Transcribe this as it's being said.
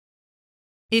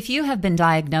If you have been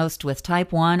diagnosed with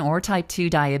type 1 or type 2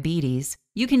 diabetes,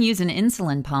 you can use an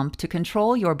insulin pump to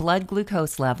control your blood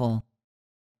glucose level.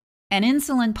 An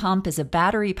insulin pump is a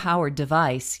battery-powered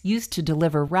device used to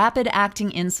deliver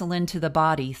rapid-acting insulin to the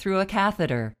body through a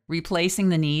catheter, replacing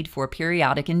the need for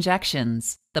periodic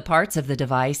injections. The parts of the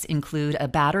device include a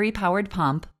battery-powered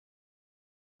pump,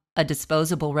 a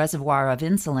disposable reservoir of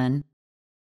insulin,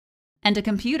 and a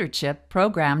computer chip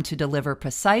programmed to deliver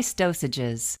precise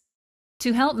dosages.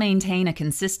 To help maintain a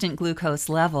consistent glucose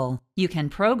level, you can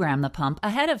program the pump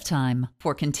ahead of time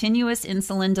for continuous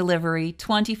insulin delivery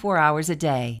 24 hours a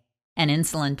day. An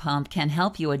insulin pump can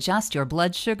help you adjust your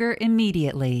blood sugar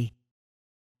immediately.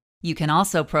 You can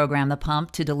also program the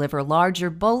pump to deliver larger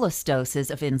bolus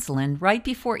doses of insulin right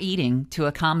before eating to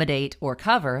accommodate or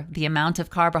cover the amount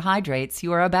of carbohydrates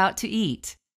you are about to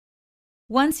eat.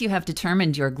 Once you have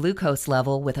determined your glucose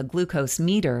level with a glucose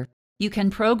meter, you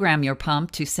can program your pump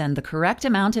to send the correct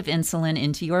amount of insulin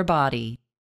into your body.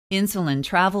 Insulin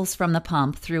travels from the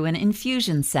pump through an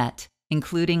infusion set,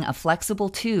 including a flexible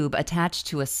tube attached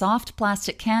to a soft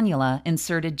plastic cannula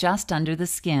inserted just under the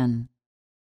skin.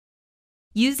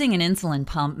 Using an insulin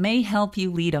pump may help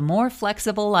you lead a more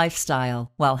flexible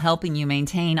lifestyle while helping you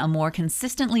maintain a more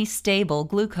consistently stable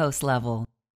glucose level.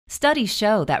 Studies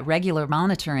show that regular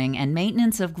monitoring and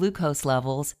maintenance of glucose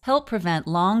levels help prevent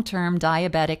long-term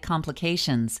diabetic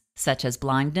complications such as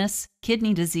blindness,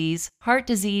 kidney disease, heart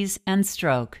disease, and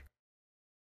stroke.